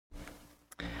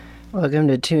Welcome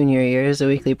to Tune Your Ears, a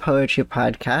weekly poetry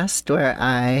podcast where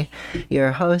I,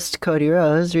 your host, Cody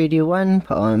Rose, read you one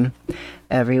poem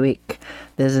every week.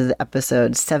 This is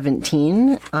episode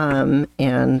 17,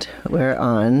 and we're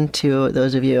on to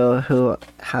those of you who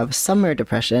have summer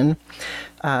depression,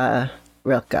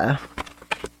 Rilke.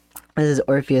 This is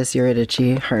Orpheus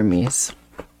Eurydice, Hermes.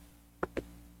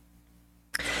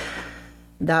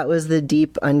 That was the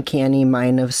deep, uncanny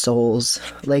mine of souls.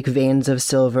 Like veins of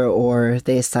silver ore,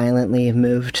 they silently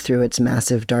moved through its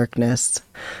massive darkness.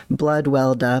 Blood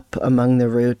welled up among the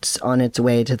roots on its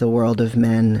way to the world of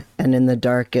men, and in the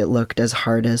dark it looked as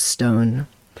hard as stone.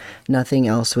 Nothing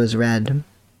else was red.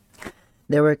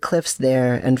 There were cliffs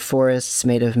there and forests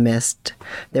made of mist.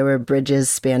 There were bridges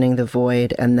spanning the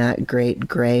void and that great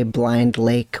gray blind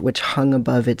lake which hung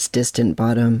above its distant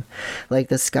bottom, like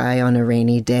the sky on a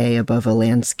rainy day above a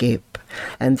landscape.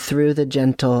 And through the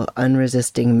gentle,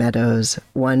 unresisting meadows,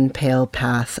 one pale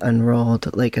path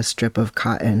unrolled like a strip of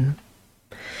cotton.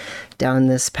 Down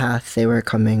this path they were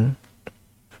coming.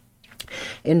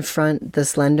 In front, the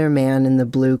slender man in the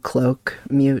blue cloak,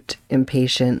 mute,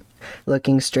 impatient,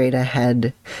 looking straight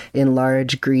ahead. In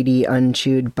large, greedy,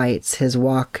 unchewed bites, his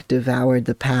walk devoured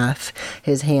the path.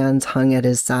 His hands hung at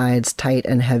his sides, tight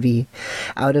and heavy.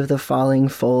 Out of the falling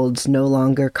folds, no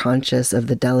longer conscious of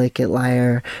the delicate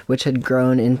lyre which had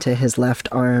grown into his left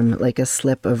arm like a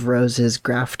slip of roses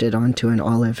grafted onto an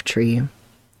olive tree.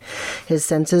 His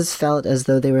senses felt as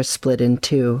though they were split in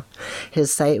two.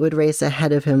 His sight would race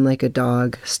ahead of him like a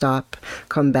dog, stop,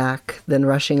 come back, then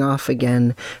rushing off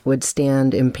again, would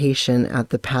stand impatient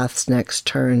at the path's next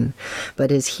turn,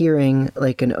 but his hearing,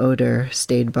 like an odor,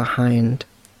 stayed behind.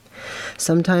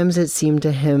 Sometimes it seemed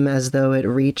to him as though it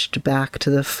reached back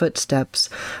to the footsteps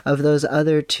of those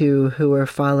other two who were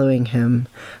following him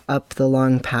up the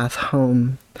long path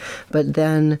home. But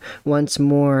then, once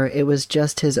more, it was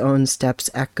just his own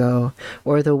steps' echo,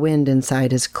 or the wind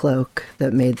inside his cloak,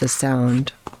 that made the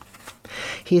sound.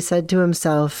 He said to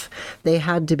himself, they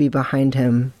had to be behind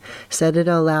him, said it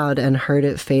aloud and heard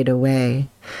it fade away.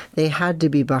 They had to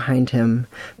be behind him,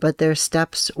 but their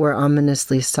steps were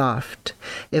ominously soft.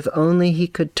 If only he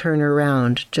could turn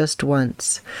around just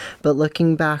once, but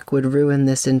looking back would ruin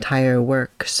this entire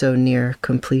work so near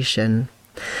completion.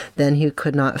 Then he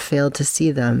could not fail to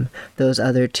see them, those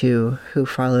other two who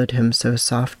followed him so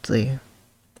softly.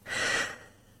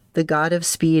 The god of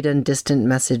speed and distant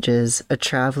messages, a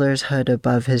traveler's hood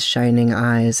above his shining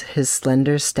eyes, his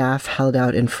slender staff held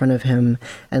out in front of him,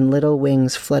 and little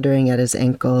wings fluttering at his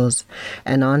ankles,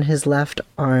 and on his left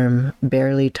arm,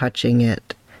 barely touching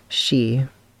it, she.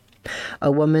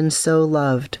 A woman so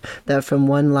loved that from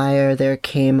one lyre there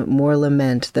came more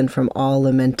lament than from all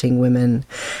lamenting women,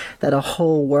 that a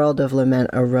whole world of lament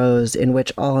arose in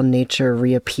which all nature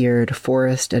reappeared,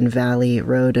 forest and valley,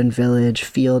 road and village,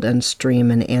 field and stream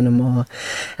and animal,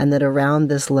 and that around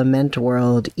this lament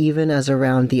world, even as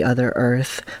around the other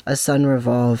earth, a sun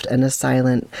revolved and a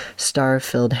silent,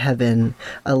 star-filled heaven,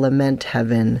 a lament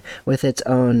heaven with its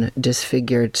own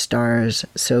disfigured stars,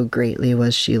 so greatly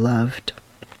was she loved.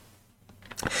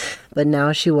 But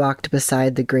now she walked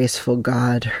beside the graceful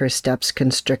god, her steps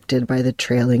constricted by the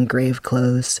trailing grave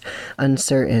clothes,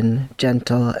 uncertain,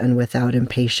 gentle, and without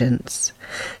impatience.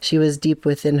 She was deep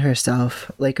within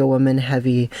herself, like a woman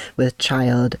heavy with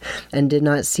child, and did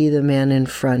not see the man in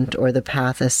front or the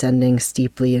path ascending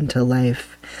steeply into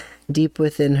life. Deep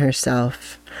within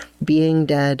herself, being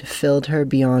dead filled her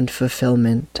beyond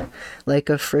fulfillment. Like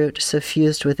a fruit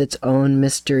suffused with its own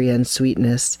mystery and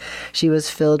sweetness, she was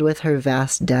filled with her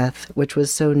vast death, which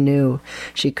was so new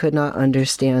she could not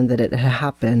understand that it had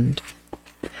happened.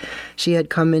 She had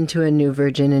come into a new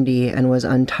virginity and was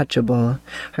untouchable.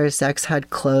 Her sex had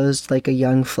closed like a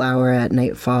young flower at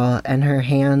nightfall, and her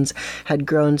hands had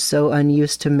grown so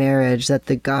unused to marriage that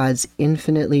the god's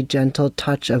infinitely gentle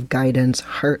touch of guidance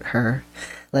hurt her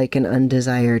like an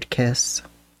undesired kiss.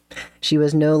 She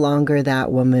was no longer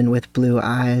that woman with blue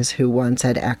eyes who once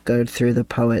had echoed through the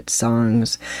poet's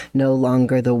songs, no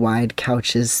longer the wide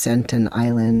couch's scent an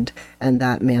island, and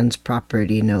that man's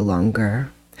property no longer.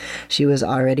 She was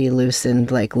already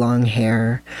loosened like long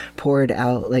hair, poured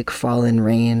out like fallen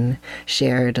rain,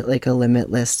 shared like a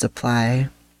limitless supply.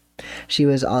 She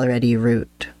was already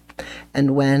root.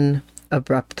 And when,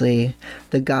 abruptly,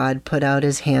 the god put out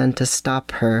his hand to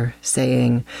stop her,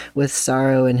 saying, with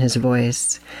sorrow in his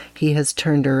voice, "He has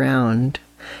turned around,"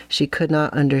 she could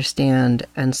not understand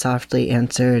and softly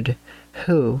answered,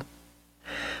 "Who?"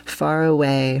 Far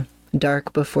away,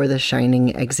 Dark before the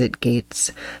shining exit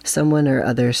gates, someone or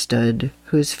other stood,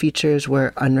 whose features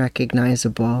were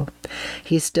unrecognizable.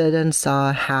 He stood and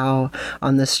saw how,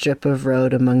 on the strip of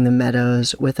road among the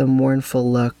meadows, with a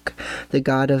mournful look, the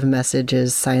god of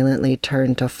messages silently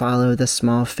turned to follow the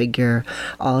small figure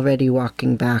already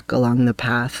walking back along the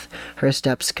path, her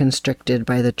steps constricted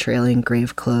by the trailing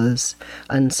grave clothes,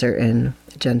 uncertain,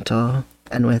 gentle,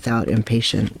 and without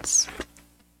impatience.